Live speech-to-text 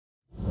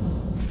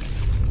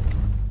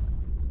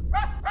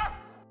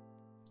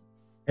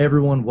Hey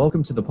everyone,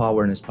 welcome to the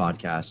Pawareness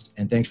Podcast,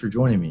 and thanks for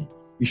joining me.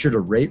 Be sure to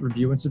rate,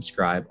 review, and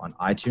subscribe on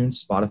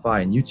iTunes,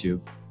 Spotify, and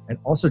YouTube, and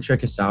also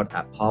check us out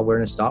at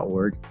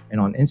pawareness.org and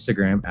on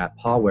Instagram at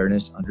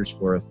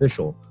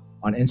pawareness_official.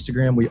 On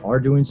Instagram, we are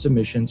doing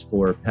submissions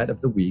for Pet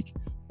of the Week,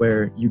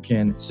 where you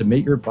can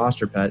submit your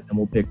foster pet, and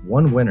we'll pick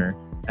one winner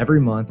every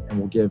month, and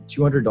we'll give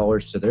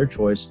 $200 to their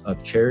choice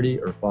of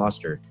charity or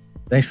foster.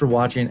 Thanks for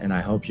watching, and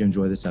I hope you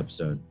enjoy this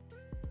episode.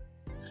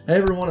 Hey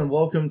everyone, and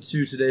welcome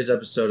to today's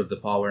episode of the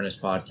Pawareness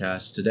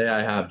Podcast. Today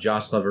I have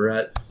Jas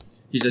Leverette.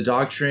 He's a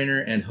dog trainer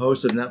and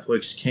host of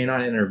Netflix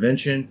Canine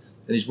Intervention,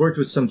 and he's worked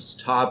with some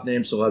top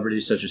name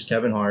celebrities such as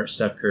Kevin Hart,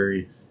 Steph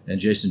Curry, and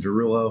Jason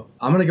Derulo.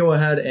 I'm going to go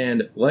ahead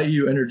and let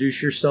you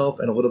introduce yourself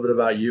and a little bit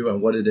about you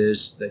and what it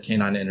is that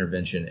Canine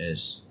Intervention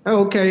is.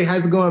 Okay,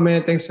 how's it going,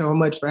 man? Thanks so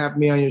much for having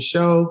me on your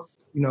show.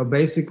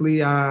 Basically,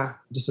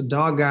 just a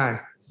dog guy.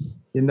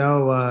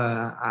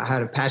 I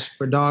had a passion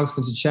for dogs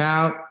since a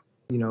child.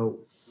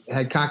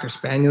 Had Cocker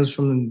Spaniels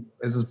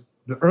as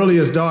the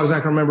earliest dogs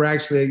I can remember.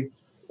 Actually,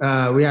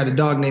 we had a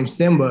dog named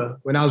Simba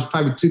when I was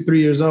probably 2-3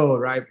 years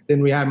old, right?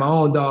 Then we had my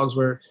own dogs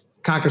were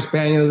Cocker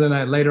Spaniels, and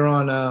I later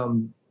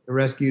on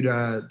rescued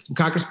some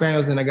Cocker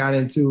Spaniels. Then I got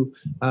into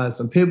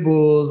some Pit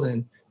Bulls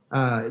and,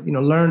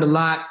 learned a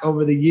lot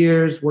over the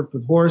years, worked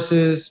with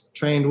horses,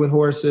 trained with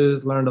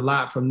horses, learned a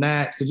lot from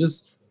that. So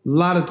just a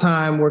lot of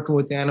time working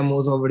with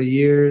animals over the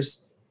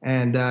years.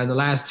 And the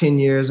last 10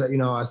 years,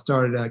 I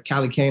started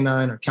Cali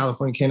K9 or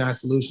California Canine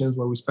Solutions,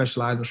 where we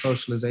specialize in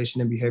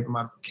socialization and behavior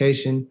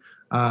modification.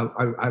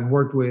 I've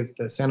worked with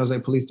the San Jose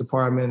Police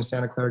Department and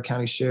Santa Clara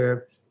County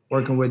Sheriff,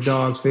 working with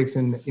dogs,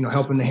 fixing,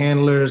 helping the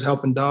handlers,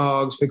 helping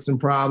dogs, fixing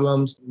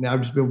problems.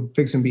 I've just been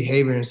fixing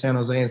behavior in San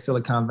Jose and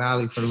Silicon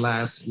Valley for the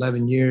last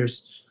 11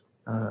 years.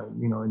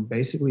 And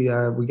basically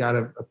we got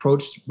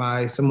approached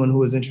by someone who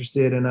was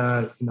interested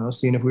in,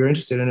 seeing if we were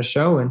interested in a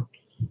show, and,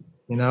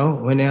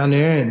 went down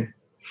there and,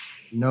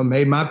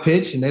 made my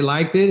pitch, and they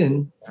liked it.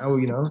 And,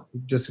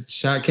 just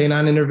shot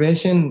Canine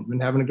Intervention, been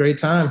having a great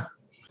time.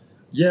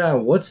 Yeah.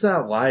 What's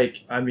that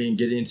like? I mean,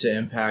 getting to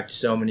impact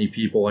so many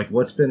people, like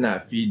what's been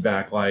that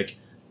feedback like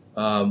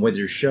with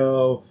your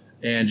show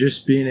and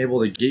just being able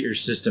to get your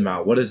system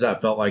out? What has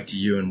that felt like to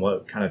you, and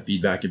what kind of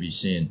feedback have you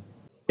seen?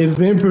 It's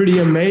been pretty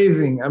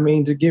amazing. I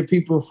mean, to get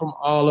people from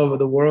all over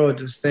the world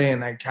just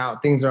saying like how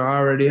things are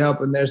already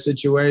helping their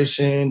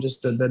situation,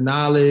 just the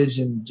knowledge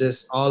and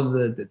just all of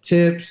the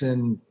tips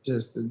and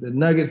just the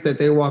nuggets that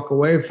they walk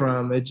away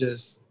from. It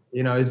just,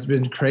 it's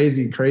been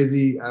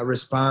crazy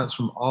response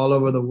from all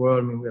over the world.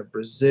 I mean, we have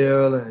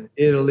Brazil and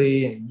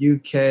Italy and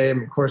UK,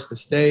 and of course the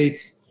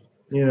States,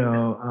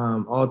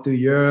 all through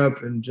Europe,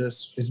 and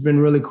just, it's been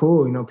really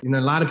cool. A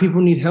lot of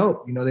people need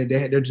help.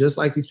 They're just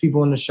like these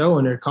people on the show,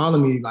 and they're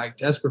calling me like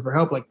desperate for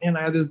help. Like, man,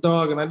 I have this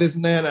dog and I this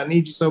and that, and I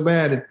need you so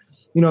bad. And,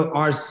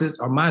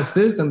 my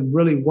system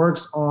really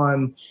works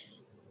on,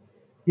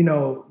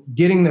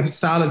 getting the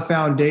solid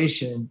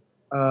foundation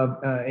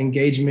of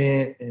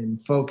engagement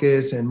and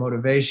focus and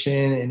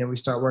motivation. And then we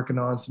start working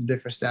on some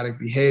different static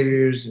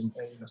behaviors and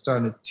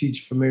starting to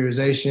teach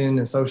familiarization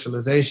and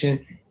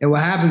socialization. And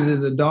what happens is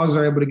the dogs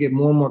are able to get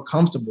more and more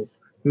comfortable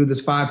through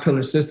this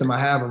 5-pillar system I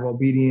have of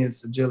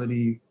obedience,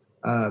 agility,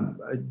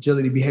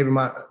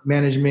 behavior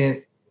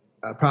management,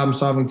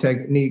 problem-solving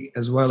technique,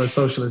 as well as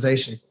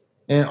socialization.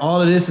 And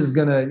all of this is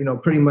gonna,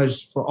 pretty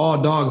much for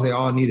all dogs, they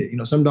all need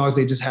it. Some dogs,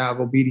 they just have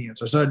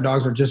obedience, or certain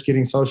dogs are just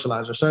getting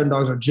socialized, or certain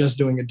dogs are just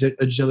doing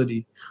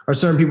agility, or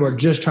certain people are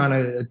just trying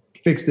to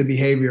fix the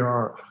behavior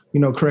or,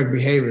 correct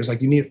behaviors.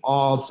 Like, you need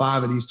all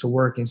 5 of these to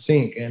work in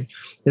sync. And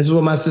this is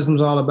what my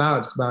system's all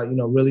about. It's about,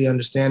 really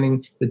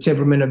understanding the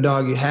temperament of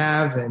dog you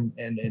have and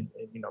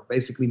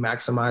basically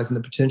maximizing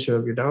the potential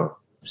of your dog.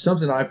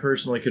 Something I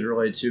personally could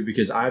relate to,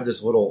 because I have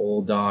this little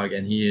old dog,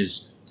 and he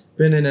is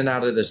been in and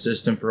out of the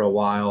system for a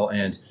while,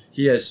 and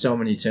he has so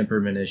many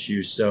temperament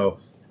issues. So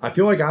I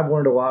feel like I've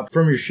learned a lot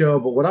from your show.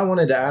 But what I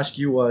wanted to ask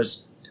you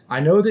was, I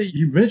know that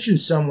you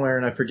mentioned somewhere,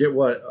 and I forget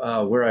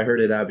where I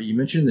heard it at, but you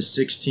mentioned the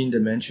 16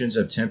 dimensions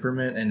of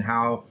temperament and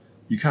how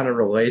you kind of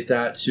relate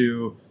that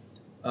to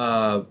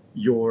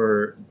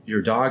your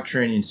dog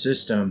training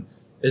system.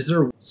 Is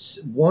there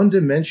one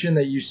dimension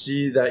that you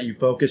see that you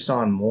focus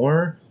on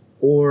more,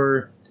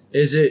 or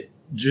is it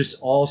just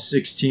all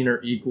 16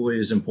 are equally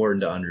as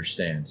important to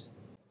understand?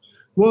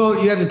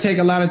 Well, you have to take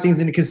a lot of things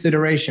into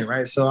consideration,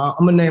 right? So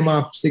I'm going to name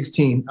off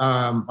 16,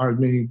 or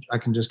maybe I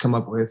can just come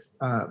up with.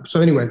 So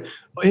anyway,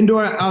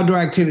 indoor, outdoor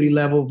activity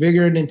level,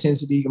 vigor and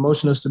intensity,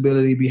 emotional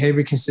stability,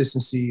 behavior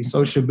consistency,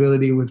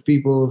 sociability with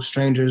people,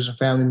 strangers and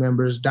family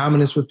members,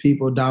 dominance with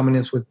people,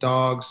 dominance with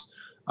dogs,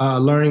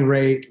 learning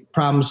rate,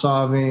 problem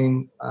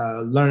solving,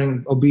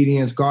 learning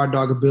obedience, guard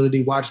dog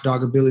ability, watch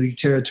dog ability,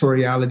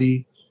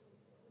 territoriality.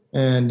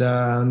 And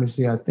let me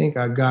see, I think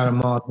I got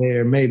them all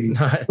there, maybe.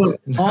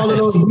 All of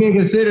those being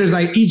considered,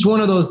 like each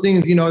one of those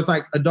things, it's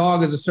like a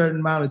dog is a certain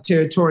amount of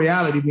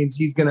territoriality, means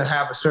he's going to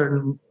have a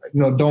certain,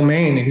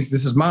 domain. And this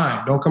is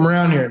mine. Don't come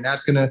around here. And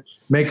that's going to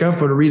make up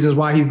for the reasons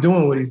why he's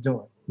doing what he's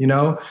doing.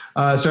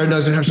 Certain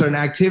dogs have a certain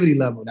activity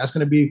level. That's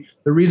going to be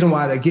the reason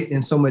why they're getting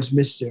in so much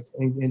mischief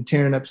and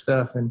tearing up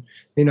stuff. And,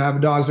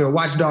 have dogs that are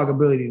watchdog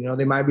ability.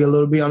 They might be a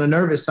little bit on the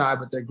nervous side,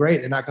 but they're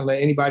great. They're not going to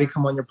let anybody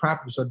come on your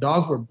property. So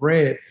dogs were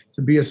bred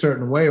to be a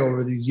certain way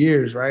over these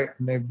years, right?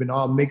 And they've been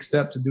all mixed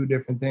up to do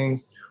different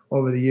things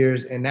over the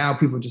years. And now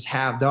people just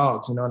have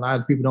dogs. A lot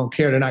of people don't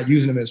care. They're not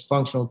using them as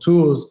functional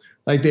tools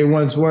like they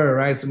once were,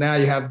 right? So now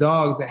you have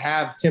dogs that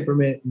have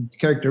temperament and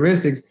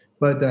characteristics,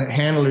 but the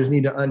handlers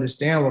need to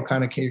understand what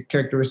kind of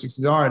characteristics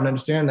these are and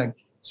understand like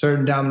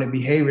certain dominant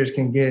behaviors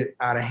can get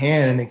out of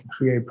hand and it can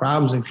create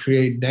problems and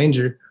create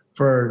danger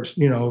for,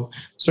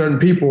 certain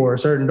people or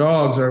certain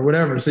dogs or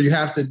whatever. So you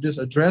have to just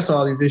address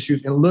all these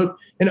issues and look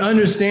and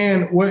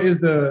understand what is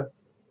the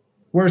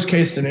worst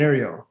case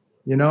scenario.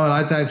 A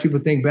lot of times people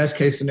think best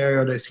case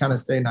scenario, they just kind of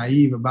stay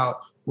naive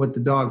about what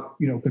the dog,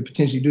 could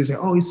potentially do. Say,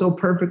 oh, he's so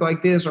perfect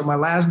like this, or my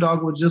last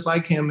dog was just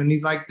like him and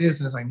he's like this.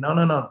 And it's like, no.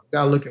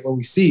 Got to look at what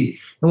we see.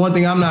 And one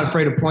thing I'm not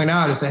afraid to point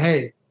out is say,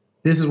 hey,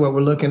 this is what we're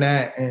looking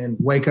at, and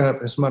wake up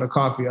and smell the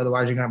coffee.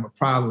 Otherwise, you're going to have a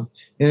problem.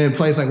 And in a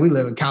place like we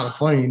live in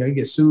California, you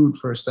get sued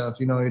for stuff.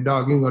 Your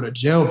dog, you can go to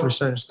jail for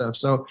certain stuff.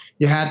 So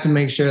you have to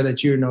make sure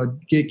that you're,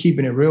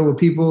 keeping it real with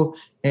people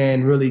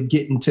and really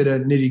getting to the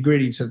nitty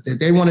gritty. So if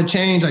they want to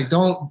change, like,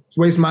 don't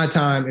waste my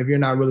time if you're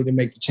not really to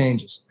make the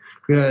changes.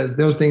 Because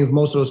those things,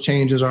 most of those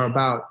changes are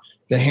about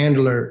the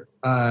handler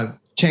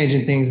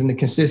changing things and the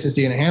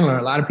consistency in the handler.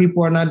 A lot of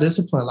people are not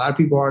disciplined. A lot of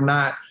people are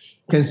not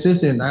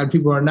consistent. A lot of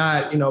people are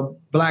not,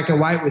 black and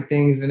white with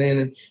things. And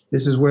then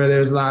this is where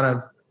there's a lot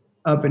of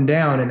up and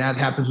down, and that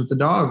happens with the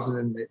dogs.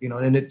 And,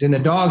 then the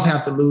dogs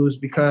have to lose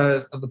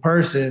because of the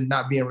person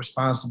not being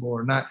responsible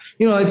or not,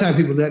 the time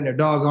people letting their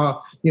dog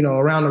off,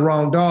 around the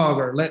wrong dog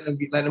or letting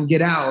them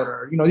get out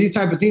or, these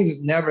type of things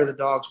is never the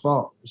dog's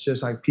fault. It's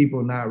just like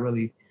people not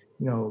really,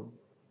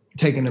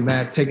 taking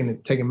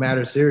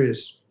matters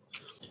serious.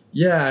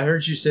 Yeah, I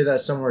heard you say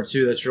that somewhere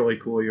too. That's really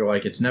cool. You're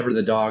like, it's never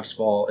the dog's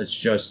fault. It's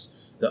just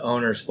the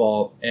owner's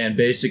fault. And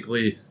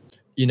basically,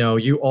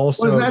 you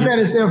also... Well, it's not that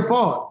it's their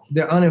fault.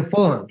 They're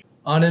uninformed.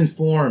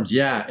 Uninformed.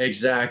 Yeah,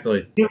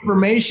 exactly.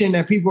 Information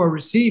that people are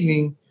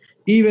receiving,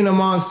 even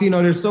amongst,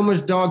 there's so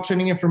much dog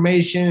training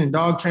information and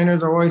dog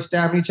trainers are always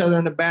stabbing each other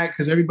in the back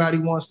because everybody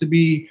wants to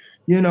be,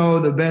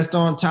 the best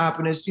on top.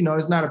 And it's,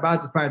 it's not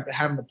about this, about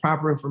having the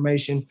proper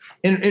information.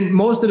 And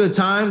most of the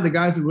time, the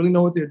guys who really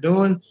know what they're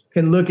doing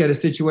can look at a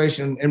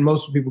situation and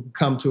most people can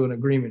come to an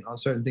agreement on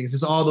certain things.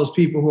 It's all those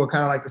people who are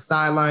kind of like the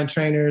sideline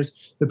trainers,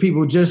 the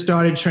people who just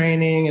started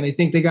training and they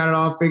think they got it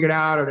all figured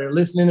out, or they're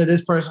listening to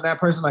this person, that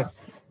person. Like,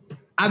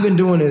 I've been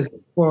doing this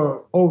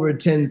for over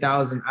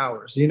 10,000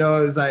 hours.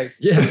 It's like,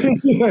 yeah. If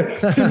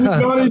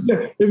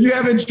you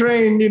haven't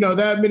trained,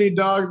 that many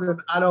dogs, then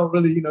I don't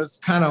really, it's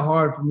kind of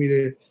hard for me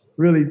to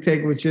really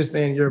take what you're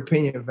saying, your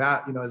opinion, is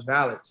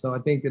valid. So I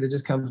think that it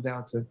just comes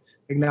down to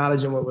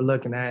acknowledging what we're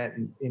looking at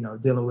and,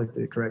 dealing with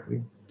it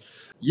correctly.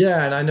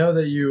 Yeah. And I know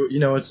that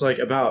it's like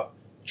about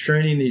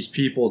training these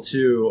people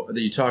too, that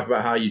you talk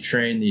about how you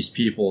train these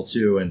people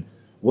too. And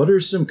what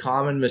are some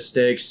common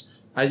mistakes?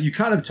 You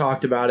kind of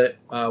talked about it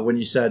when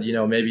you said,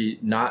 maybe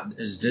not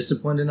as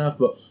disciplined enough,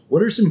 but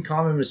what are some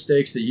common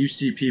mistakes that you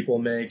see people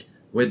make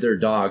with their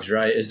dogs,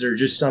 right? Is there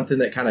just something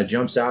that kind of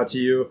jumps out to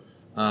you?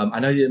 I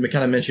know you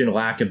kind of mentioned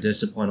lack of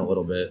discipline a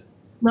little bit.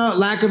 No,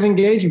 lack of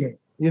engagement.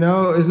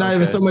 It's not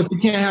even so much. You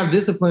can't have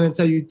discipline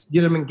until you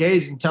get them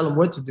engaged and tell them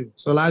what to do.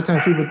 So a lot of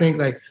times people think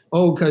like,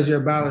 oh, because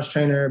you're a balance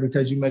trainer,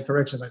 because you make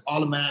corrections, like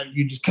automatic,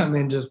 you just come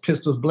in just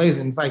pistols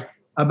blazing. It's like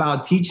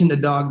about teaching the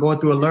dog, going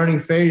through a learning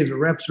phase of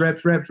reps,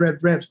 positive.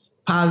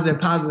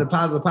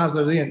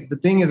 And the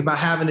thing is about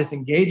having this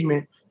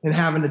engagement and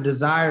having the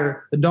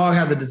dog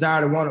have the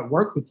desire to want to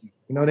work with you.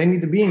 They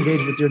need to be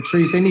engaged with your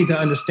treats. They need to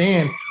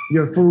understand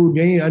your food.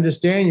 They need to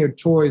understand your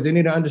toys. They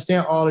need to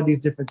understand all of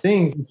these different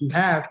things that you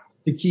have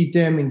to keep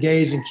them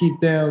engaged and keep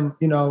them,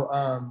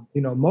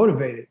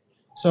 motivated.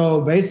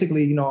 So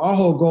basically, our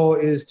whole goal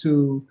is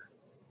to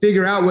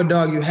figure out what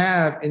dog you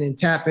have and then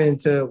tap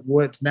into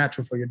what's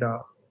natural for your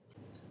dog.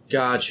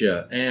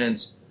 Gotcha.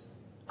 And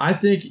I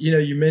think,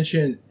 you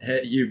mentioned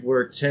you've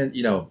worked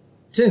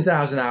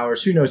 10,000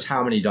 hours. Who knows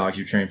how many dogs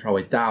you've trained?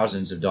 Probably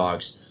thousands of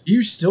dogs. Do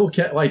you still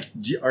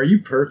are you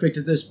perfect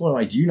at this point?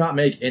 Like, do you not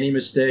make any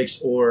mistakes?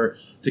 Or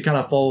to kind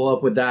of follow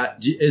up with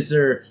that, is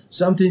there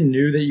something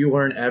new that you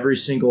learn every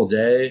single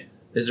day?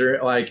 Is there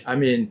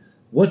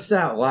what's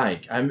that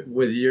like?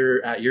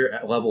 At your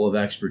level of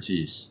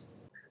expertise.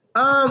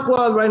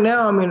 Well, right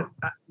now,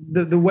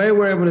 the way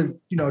we're able to,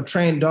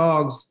 train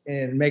dogs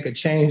and make a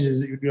change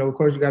is, of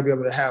course, you got to be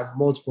able to have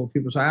multiple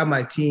people. So I have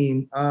my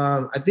team.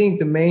 I think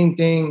the main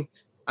thing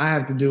I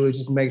have to do is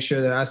just make sure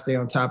that I stay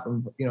on top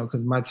of,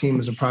 because my team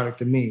is a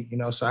product of me,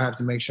 so I have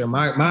to make sure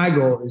my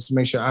goal is to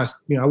make sure I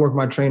work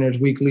my trainers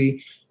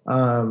weekly. We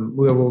have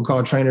what we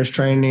call trainers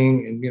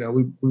training, and,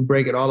 we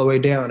break it all the way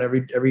down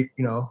every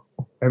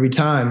every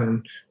time,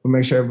 and we'll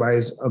make sure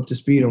everybody's up to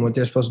speed on what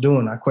they're supposed to do.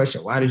 And I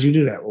question, why did you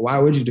do that? Well, why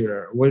would you do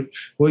that?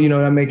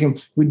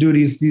 We do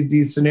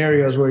these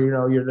scenarios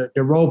where,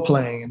 they're role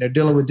playing and they're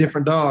dealing with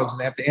different dogs and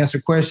they have to answer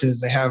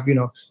questions. They have,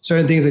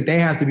 certain things that they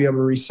have to be able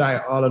to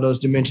recite all of those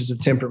dimensions of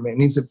temperament. It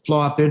needs to flow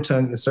off their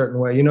tongue a certain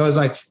way. It's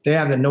like they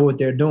have to know what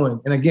they're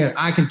doing. And again,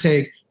 I can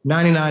take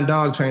 99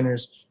 dog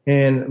trainers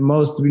and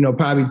most,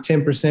 probably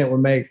 10% will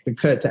make the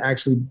cut to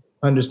actually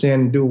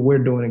understand and do what we're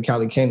doing in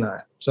Cali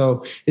K9.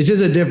 So it's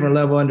just a different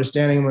level of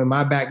understanding. When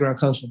my background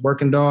comes from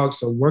working dogs.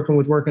 So working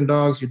with working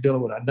dogs, you're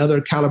dealing with another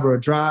caliber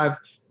of drive,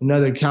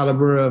 another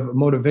caliber of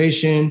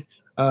motivation,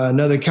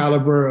 another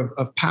caliber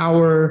of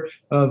power,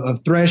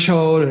 of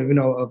threshold,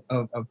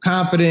 of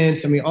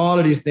confidence. I mean, all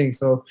of these things.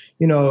 So,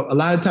 a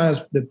lot of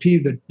times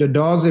the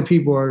dogs that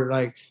people are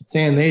like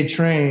saying they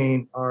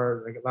train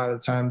are like a lot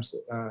of times,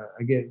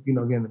 again,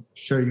 I'm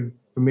sure you're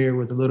familiar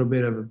with a little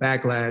bit of a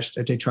backlash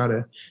that they try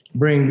to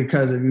bring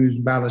because of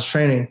using balanced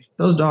training.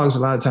 Those dogs, a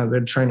lot of times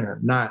their training are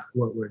not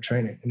what we're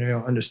training, and they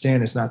don't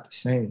understand it's not the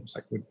same. It's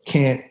like we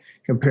can't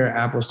compare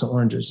apples to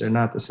oranges. They're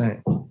not the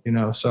same,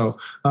 So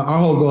our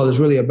whole goal is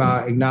really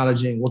about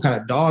acknowledging what kind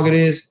of dog it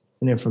is.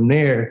 And then from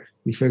there,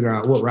 you figure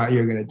out what route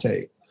you're going to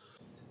take.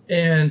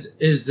 And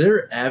is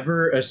there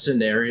ever a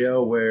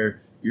scenario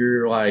where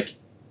you're like,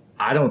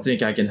 I don't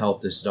think I can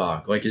help this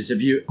dog? Like,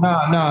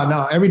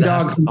 No. Every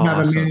dog can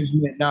have a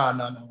management.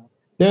 No.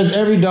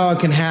 Every dog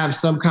can have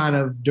some kind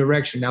of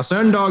direction. Now,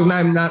 certain dogs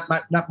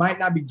might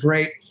not be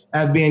great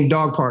at being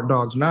dog park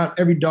dogs. Not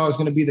every dog is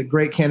going to be the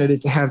great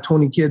candidate to have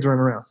 20 kids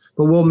running around.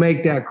 But we'll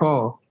make that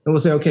call. And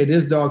we'll say, okay,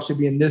 this dog should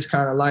be in this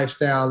kind of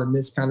lifestyle and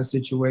this kind of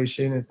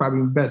situation. It's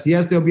probably best.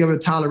 Yes, they'll be able to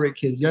tolerate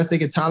kids. Yes, they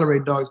can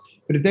tolerate dogs.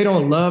 But if they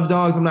don't love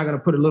dogs, I'm not going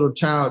to put a little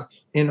child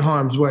in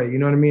harm's way. You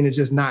know what I mean?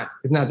 It's not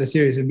that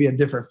serious. It'd be a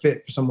different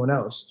fit for someone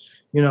else.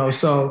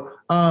 So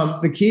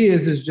the key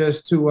is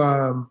just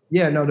to,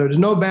 there's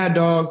no bad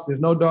dogs. There's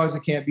no dogs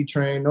that can't be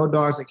trained. No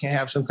dogs that can't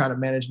have some kind of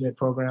management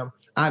program.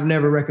 I've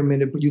never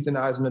recommended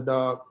euthanizing a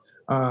dog.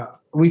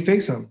 We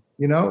fix them.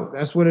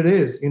 That's what it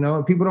is,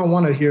 and people don't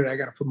want to hear I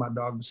got to put my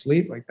dog to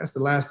sleep. Like that's the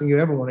last thing you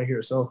ever want to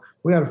hear. So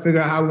we got to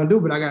figure out how we're going to do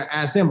it. But I got to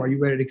ask them, are you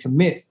ready to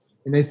commit?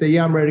 And they say,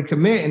 yeah, I'm ready to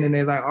commit. And then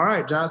they're like, all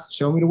right, Jas,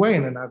 show me the way.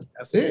 And then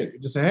that's it. You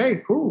just say,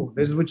 hey, cool.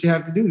 This is what you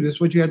have to do. This is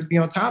what you have to be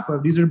on top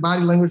of. These are the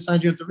body language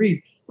signs you have to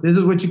read. This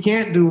is what you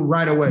can't do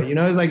right away.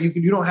 It's like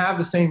you don't have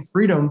the same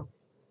freedom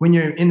when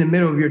you're in the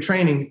middle of your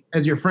training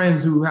as your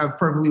friends who have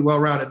perfectly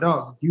well-rounded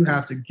dogs. You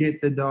have to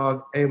get the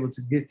dog able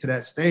to get to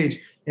that stage.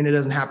 And it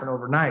doesn't happen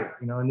overnight,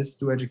 and this is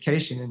through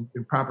education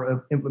and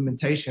proper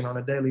implementation on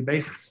a daily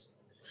basis.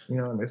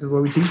 And this is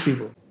what we teach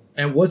people.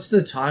 And what's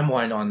the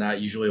timeline on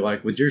that usually?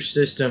 Like with your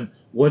system,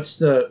 what's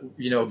the,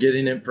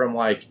 getting it from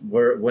like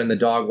when the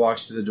dog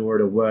walks through the door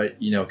to what,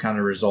 kind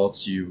of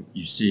results you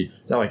see?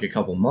 Is that like a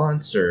couple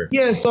months or?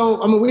 Yeah.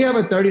 So, we have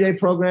a 30-day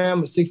program,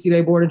 a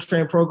 60-day board and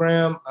train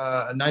program,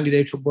 a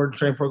 90-day board and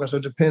train program. So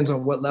it depends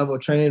on what level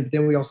of training. But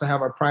then we also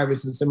have our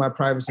privates and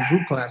semi-privates and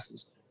group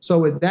classes. So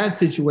with that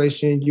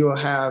situation, you'll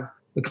have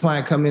the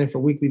client come in for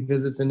weekly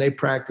visits and they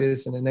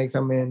practice, and then they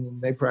come in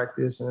and they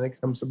practice and they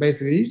come. So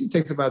basically, it usually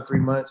takes about 3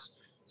 months.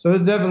 So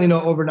it's definitely no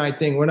overnight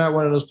thing. We're not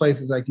one of those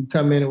places like you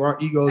come in and our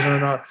egos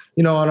are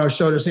on our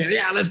shoulders saying,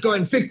 yeah, let's go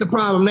ahead and fix the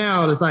problem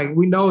now. It's like,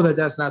 we know that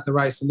that's not the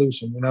right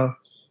solution,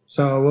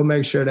 So we'll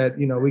make sure that,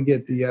 we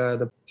get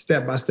the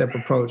step-by-step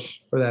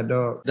approach for that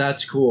dog.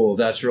 That's cool.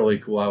 That's really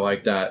cool. I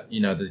like that.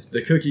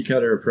 The cookie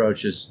cutter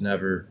approach is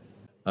never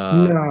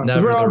never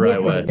the right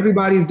different. way.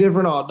 Everybody's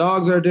different. All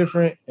dogs are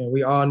different. And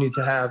we all need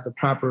to have the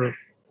proper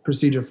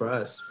procedure for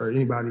us, for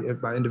anybody,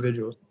 by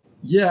individuals.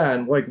 Yeah.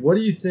 And like, what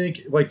do you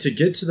think, like to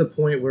get to the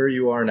point where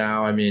you are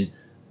now? I mean,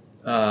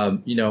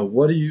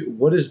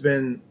 what has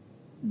been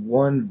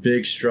one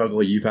big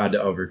struggle you've had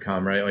to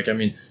overcome, right? Like, I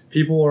mean,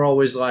 people are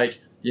always like,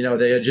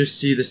 they just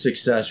see the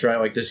success, right?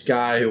 Like this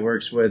guy who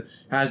works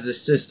has the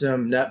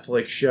system,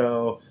 Netflix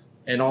show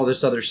and all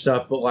this other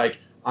stuff. But like,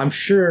 I'm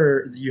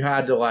sure you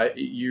had to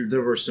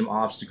there were some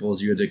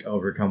obstacles you had to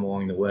overcome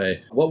along the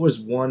way. What was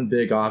one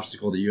big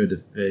obstacle that you had to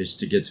face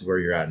to get to where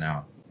you're at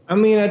now? I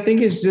mean, I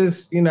think it's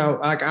just,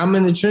 like I'm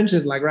in the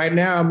trenches. Like right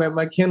now I'm at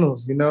my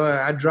kennels,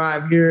 I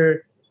drive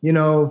here,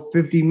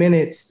 50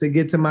 minutes to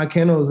get to my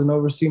kennels and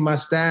oversee my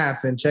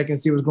staff and check and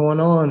see what's going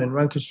on and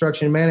run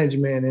construction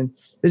management. And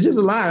it's just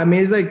a lot. I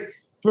mean, it's like,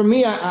 for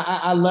me,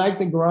 I like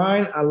the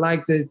grind. I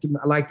like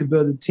to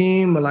build a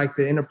team. I like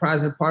the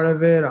enterprising part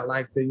of it. I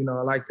like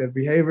the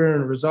behavior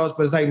and the results.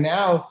 But it's like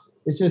now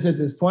it's just at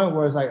this point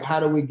where it's like,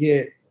 how do we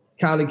get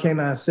Cali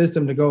K9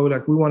 system to go?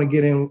 Like we want to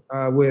get in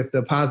with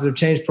the positive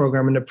change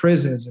program in the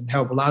prisons and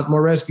help a lot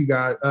more rescue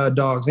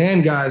dogs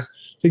and guys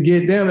to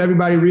get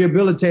everybody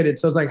rehabilitated.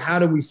 So it's like, how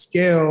do we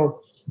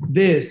scale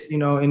this?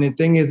 And the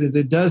thing is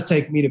it does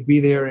take me to be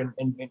there and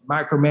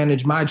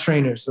micromanage my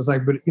trainers. So it's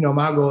like, but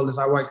my goal is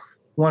I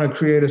want to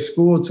create a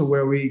school to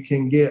where we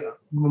can get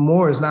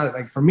more. It's not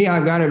like, for me,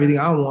 I've got everything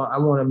I want. I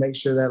want to make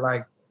sure that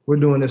like we're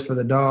doing this for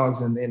the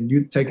dogs and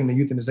you taking the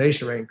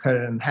euthanization rate and cut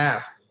it in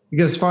half.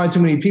 because far too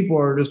many people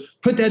are just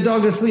put that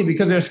dog to sleep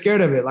because they're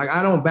scared of it. Like,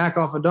 I don't back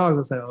off of dogs.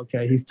 I say,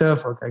 okay, he's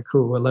tough. Okay,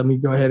 cool. Well, let me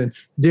go ahead and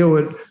deal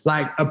with,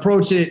 like,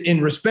 approach it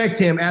and respect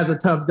him as a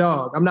tough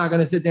dog. I'm not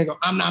going to sit there and go,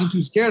 I'm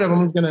too scared of him.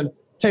 I'm just going to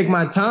take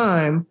my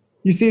time.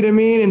 You see what I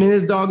mean? And then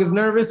his dog is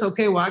nervous.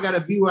 Okay, well, I got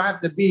to be where I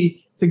have to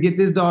be to get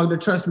this dog to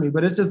trust me.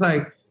 But it's just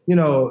like, you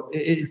know,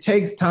 it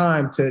takes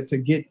time to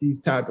get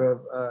these type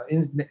of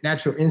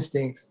natural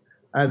instincts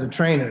as a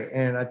trainer.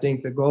 And I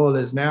think the goal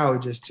is now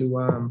just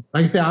to,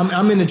 like I said,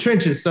 I'm in the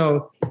trenches.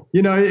 So,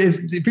 you know,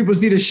 people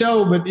see the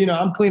show, but, you know,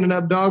 I'm cleaning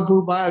up dog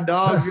poop. I have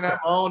dogs, you know, I have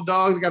my own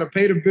dogs. I got to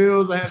pay the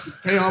bills. I have to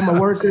pay all my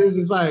workers.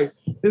 It's like,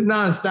 it's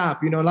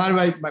nonstop. You know, a lot of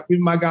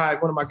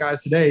one of my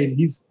guys today,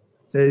 he's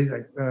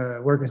like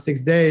working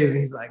 6 days. And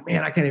he's like,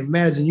 man, I can't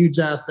imagine you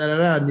just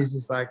da-da-da. And he's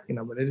just like, you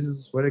know, but this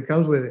is what it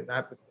comes with it.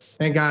 And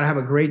thank God I have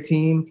a great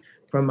team,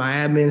 from my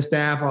admin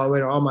staff all the way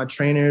to all my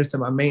trainers to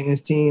my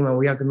maintenance team. And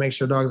we have to make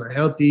sure dogs are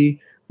healthy.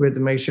 We have to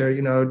make sure,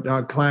 you know,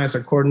 dog clients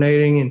are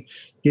coordinating and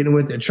getting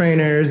with their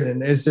trainers.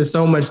 And it's just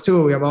so much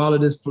to it. We have all of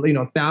this, you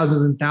know,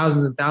 thousands and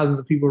thousands and thousands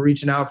of people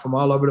reaching out from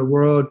all over the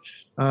world,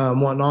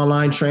 wanting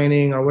online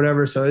training or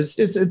whatever. So it's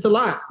a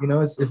lot, you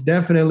know, it's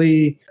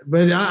definitely,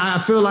 but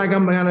I feel like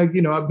I'm kind of,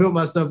 you know, I built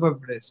myself up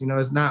for this. You know,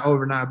 it's not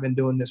overnight. I've been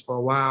doing this for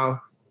a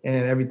while,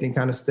 and everything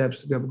kind of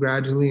steps up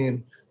gradually.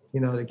 And, you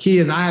know, the key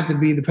is I have to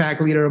be the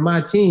pack leader of my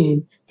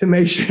team to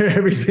make sure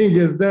everything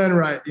gets done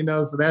right, you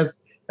know. So that's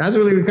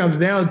really what it comes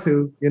down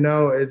to. You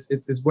know,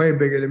 it's way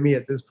bigger than me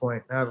at this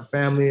point. I have a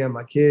family and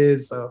my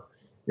kids. So,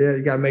 yeah,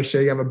 you got to make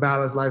sure you have a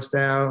balanced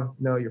lifestyle,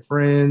 you know, your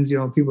friends, you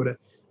know, people to,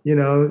 you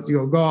know,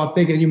 go off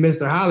thinking you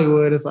Mr.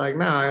 Hollywood. It's like,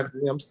 nah,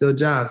 I'm still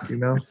Jas, you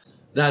know.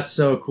 That's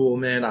so cool,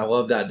 man. I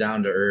love that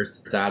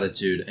down-to-earth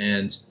attitude.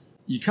 And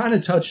you kind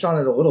of touched on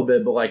it a little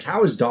bit, but, like,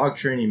 how has dog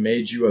training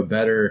made you a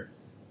better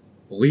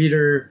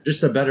leader,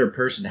 just a better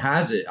person?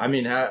 Has it? I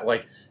mean,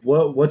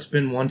 what's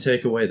been one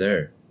takeaway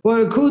there?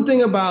 Well, the cool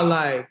thing about,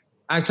 like,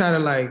 I try to,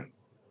 like,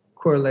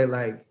 correlate,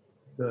 like,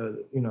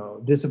 the, you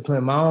know,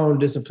 my own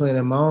discipline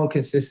and my own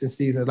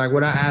consistencies. And, like,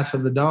 what I ask for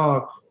the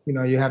dog, you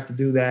know, you have to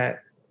do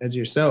that as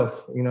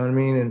yourself, you know what I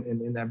mean?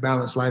 And that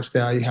balanced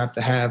lifestyle you have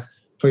to have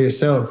for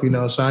yourself, you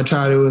know? So I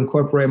try to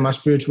incorporate my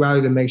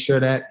spirituality to make sure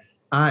that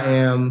I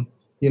am,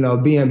 you know,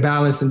 being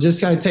balanced and just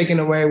kind of taking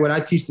away what I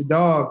teach the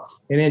dog,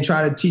 and then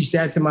try to teach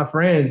that to my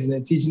friends, and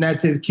then teaching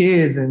that to the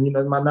kids, and, you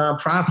know, my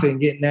nonprofit,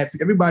 and getting that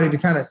everybody to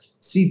kind of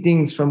see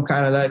things from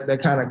kind of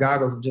that kind of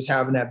goggles, of just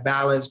having that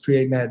balance,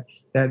 creating that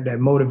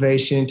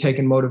motivation,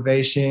 taking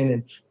motivation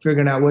and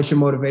figuring out what's your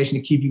motivation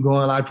to keep you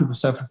going. A lot of people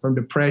suffer from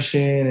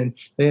depression, and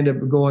they end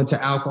up going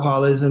to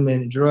alcoholism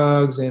and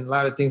drugs and a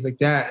lot of things like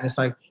that. And it's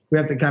like, we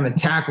have to kind of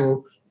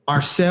tackle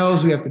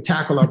ourselves. We have to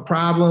tackle our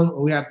problem.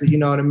 We have to, you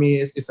know what I mean?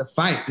 It's a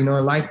fight, you know,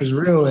 and life is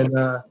real. And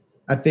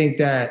I think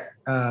that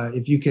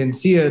if you can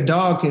see a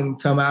dog can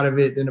come out of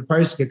it, then a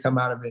person can come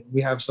out of it.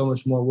 We have so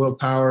much more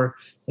willpower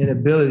and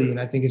ability. And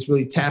I think it's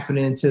really tapping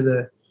into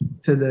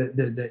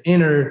the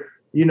inner,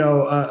 you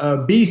know, a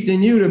beast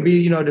in you to be,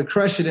 you know, to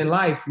crush it in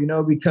life, you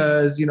know,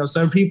 because, you know,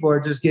 some people are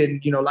just getting,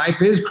 you know,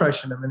 life is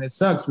crushing them, and it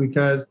sucks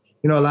because,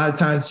 you know, a lot of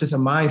times it's just a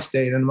mind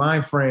state and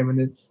mind frame. And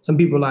then some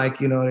people, like,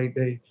 you know,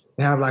 they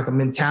have like a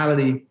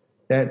mentality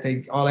that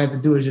all they have to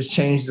do is just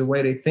change the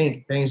way they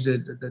think, change the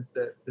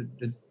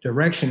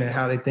direction and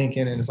how they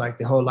thinking. And it's like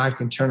the whole life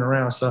can turn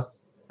around. So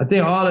I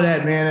think all of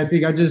that, man,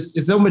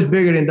 it's so much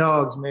bigger than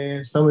dogs,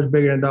 man. So much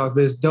bigger than dogs,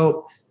 but it's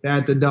dope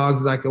that the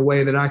dogs is like a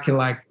way that I can,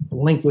 like,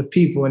 link with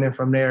people, and then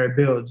from there it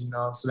builds, you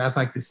know. So that's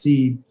like the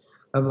seed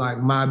of, like,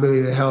 my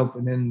ability to help,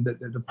 and then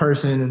the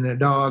person and the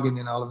dog, and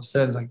then all of a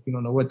sudden, like, you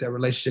don't know what that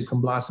relationship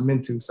can blossom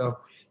into. So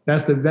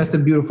that's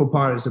the beautiful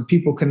part. It's a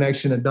people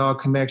connection, a dog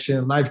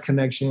connection, life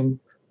connection,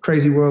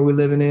 crazy world we're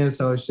living in.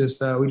 So it's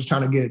just we're just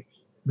trying to get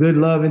good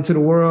love into the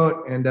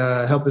world and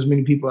help as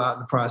many people out in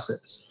the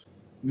process.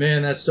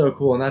 Man, that's so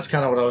cool. And that's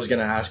kind of what I was going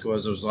to ask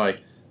was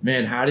like,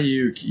 man, how do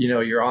you know,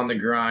 you're on the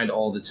grind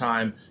all the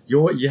time.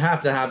 You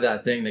have to have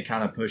that thing that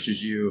kind of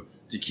pushes you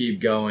to keep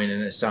going.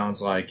 And it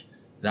sounds like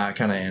that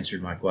kind of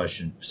answered my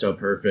question. So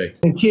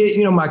perfect. And kid,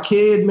 you know, my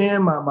kid,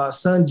 man, my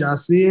son,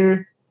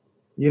 Jasir,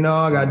 you know,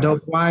 I got a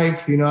dope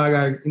wife, you know, I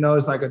got, you know,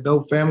 it's like a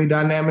dope family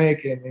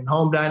dynamic and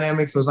home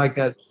dynamic. So it's like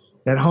that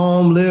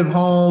home, live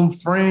home,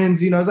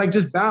 friends, you know, it's like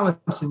just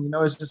balancing, you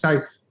know, it's just like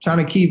trying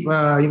to keep,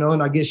 you know,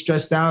 and I get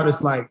stressed out.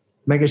 It's like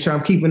making sure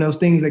I'm keeping those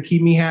things that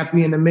keep me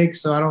happy in the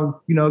mix, so I don't,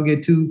 you know,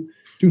 get too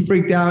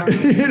freaked out.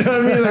 You know what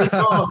I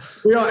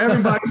mean? Like,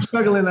 everybody's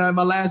struggling.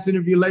 My last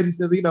interview, lady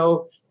says, you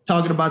know,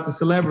 talking about the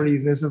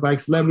celebrities, and it's just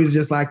like celebrities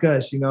just like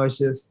us, you know, it's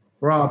just,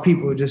 we're all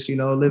people just, you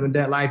know, living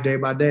that life day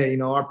by day. You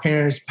know, our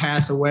parents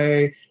pass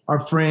away, our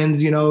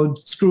friends, you know,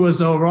 screw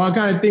us over, all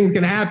kind of things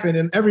can happen,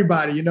 and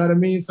everybody, you know what I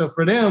mean? So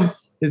for them,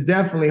 it's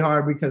definitely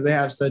hard because they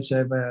have such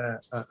a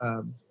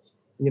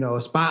you know,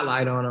 a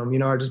spotlight on them, you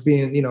know, or just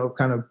being, you know,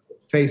 kind of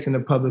facing the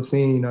public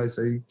scene, you know,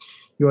 so you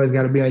always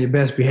got to be on your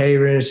best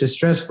behavior, and it's just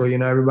stressful, you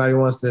know. Everybody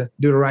wants to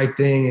do the right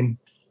thing. And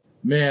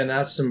man,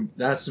 that's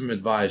some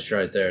advice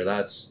right there.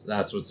 That's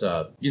what's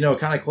up. You know,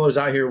 kind of close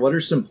out here, what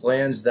are some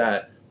plans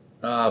that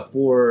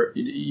for,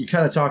 you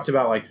kind of talked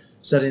about like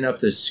setting up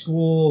this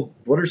school.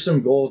 What are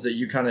some goals that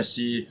you kind of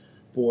see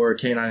for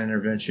Canine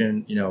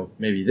Intervention,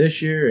 maybe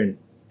this year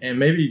and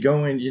maybe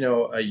going,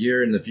 a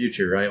year in the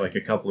future, right? Like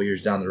a couple of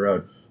years down the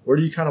road. Where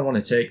do you kind of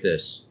want to take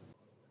this?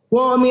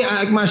 Well, I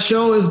mean, my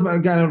show is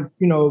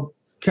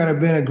kind of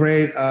been a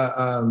great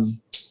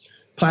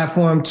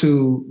platform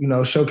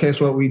to,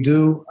 showcase what we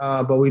do.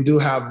 But we do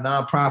have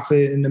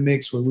nonprofit in the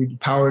mix where we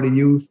power the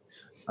youth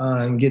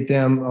and get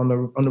them on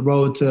the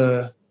road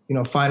to,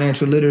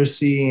 financial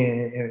literacy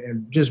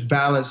and just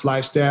balanced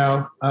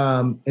lifestyle.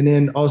 And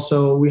then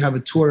also we have a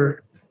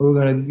tour. We're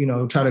going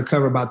to, try to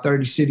cover about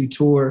 30-city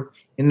tour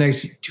in the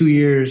next 2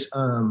 years,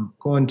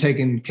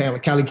 taking Cali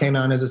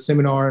K9 as a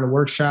seminar and a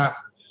workshop.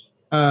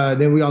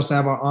 Then we also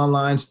have our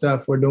online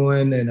stuff we're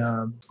doing. And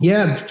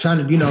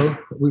trying to,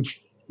 we've,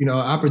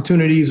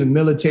 opportunities with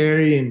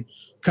military and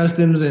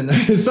customs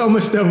and so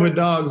much stuff with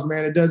dogs,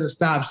 man. It doesn't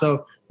stop.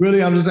 So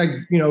really, I'm just like,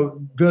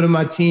 building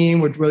my team.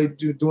 We're really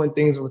doing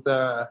things with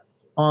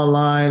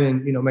online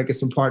and, making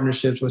some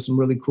partnerships with some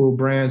really cool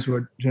brands who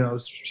are,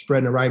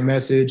 spreading the right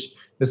message.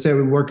 Let's say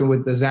we're working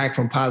with the Zach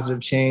from Positive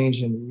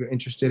Change, and we're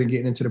interested in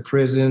getting into the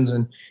prisons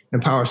and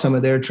empower some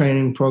of their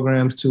training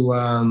programs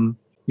to,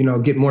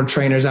 get more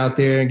trainers out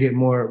there and get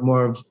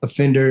more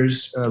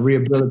offenders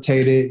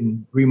rehabilitated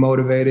and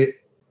remotivated.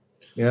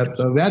 Yep.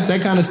 So that's that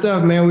kind of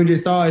stuff, man.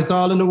 It's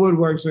all in the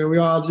woodworks, man.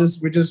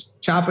 We're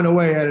just chopping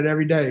away at it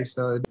every day.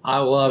 So I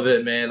love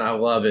it, man. I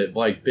love it.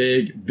 Like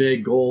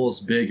big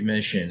goals, big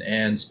mission.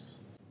 And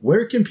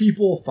where can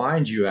people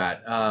find you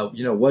at?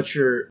 What's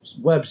your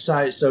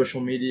website, social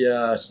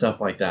media,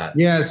 stuff like that?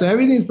 Yeah. So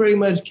everything's pretty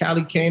much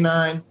Cali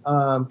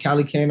K9,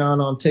 Cali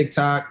K9 on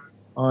TikTok,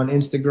 on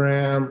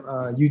Instagram,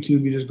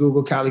 YouTube. You just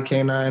Google Cali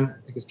K9. I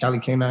think it's Cali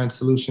K9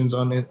 Solutions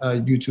on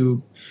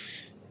YouTube.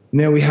 And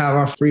then we have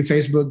our free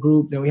Facebook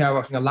group. Then we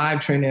have a live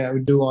training that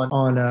we do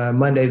on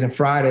Mondays and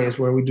Fridays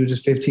where we do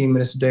just 15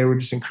 minutes a day. We're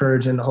just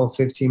encouraging the whole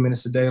 15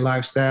 minutes a day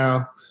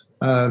lifestyle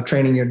of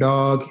training your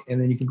dog.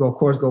 And then you can go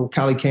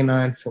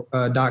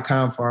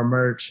CaliK9.com for our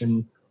merch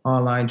and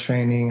online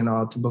training and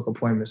all to book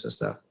appointments and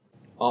stuff.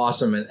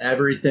 Awesome. And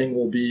everything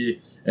will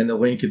be in the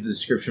link in the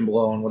description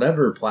below on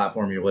whatever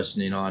platform you're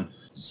listening on.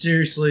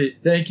 Seriously,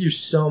 thank you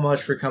so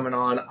much for coming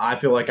on. I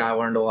feel like I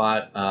learned a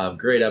lot.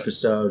 Great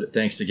episode.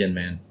 Thanks again,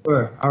 man.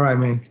 Sure. All right,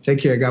 man. Take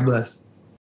care. God bless.